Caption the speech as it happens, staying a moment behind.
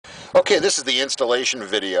Okay, this is the installation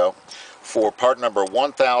video for part number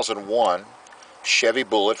 1001 Chevy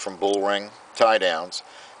Bullet from Bullring tie downs,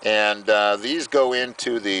 and these go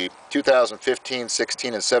into the 2015,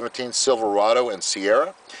 16, and 17 Silverado and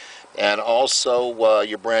Sierra, and also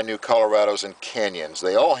your brand new Colorados and Canyons.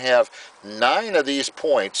 They all have 9 of these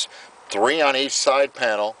points, 3 on each side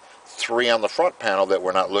panel, 3 on the front panel that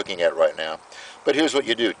we're not looking at right now. But here's what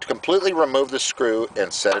you do. To completely remove the screw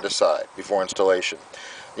and set it aside before installation.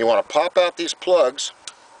 You want to pop out these plugs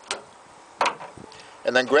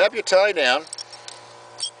and then grab your tie down.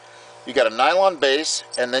 You got a nylon base,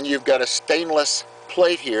 and then you've got a stainless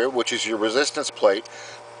plate here, which is your resistance plate.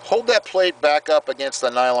 Hold that plate back up against the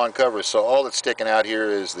nylon cover, so all that's sticking out here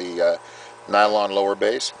is the nylon lower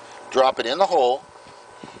base. Drop it in the hole,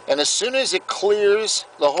 and as soon as it clears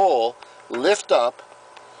the hole, lift up,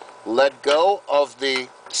 let go of the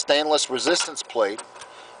stainless resistance plate,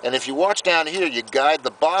 and if you watch down here, you guide the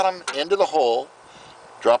bottom into the hole,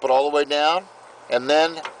 drop it all the way down, and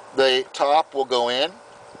then the top will go in.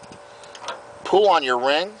 Pull on your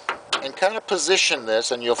ring and kind of position this,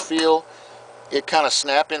 and you'll feel it kind of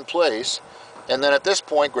snap in place. And then at this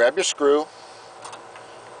point, grab your screw,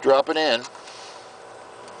 drop it in.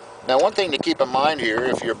 Now, one thing to keep in mind here,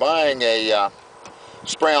 if you're buying a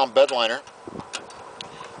spray-on bed liner,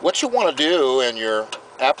 what you want to do, and your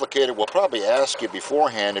applicator will probably ask you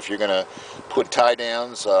beforehand if you're going to put tie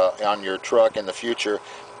downs on your truck in the future,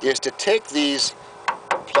 is to take these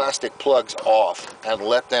plastic plugs off and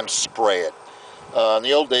let them spray it. In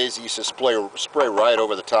the old days, you used to spray right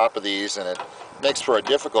over the top of these, and it makes for a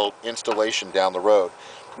difficult installation down the road.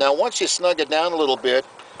 Now, once you snug it down a little bit,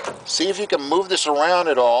 see if you can move this around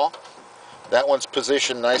at all. That one's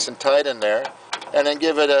positioned nice and tight in there, and then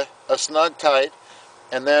give it a snug tight,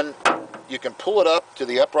 and then you can pull it up to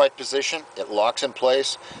the upright position. It locks in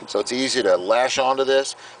place, so it's easy to lash onto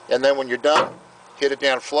this, and then when you're done, hit it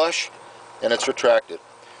down flush, and it's retracted.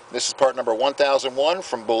 This is part number 1001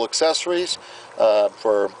 from Bull Accessories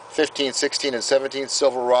for 15, 16, and 17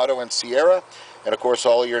 Silverado and Sierra, and of course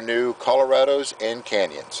all your new Colorados and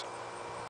Canyons.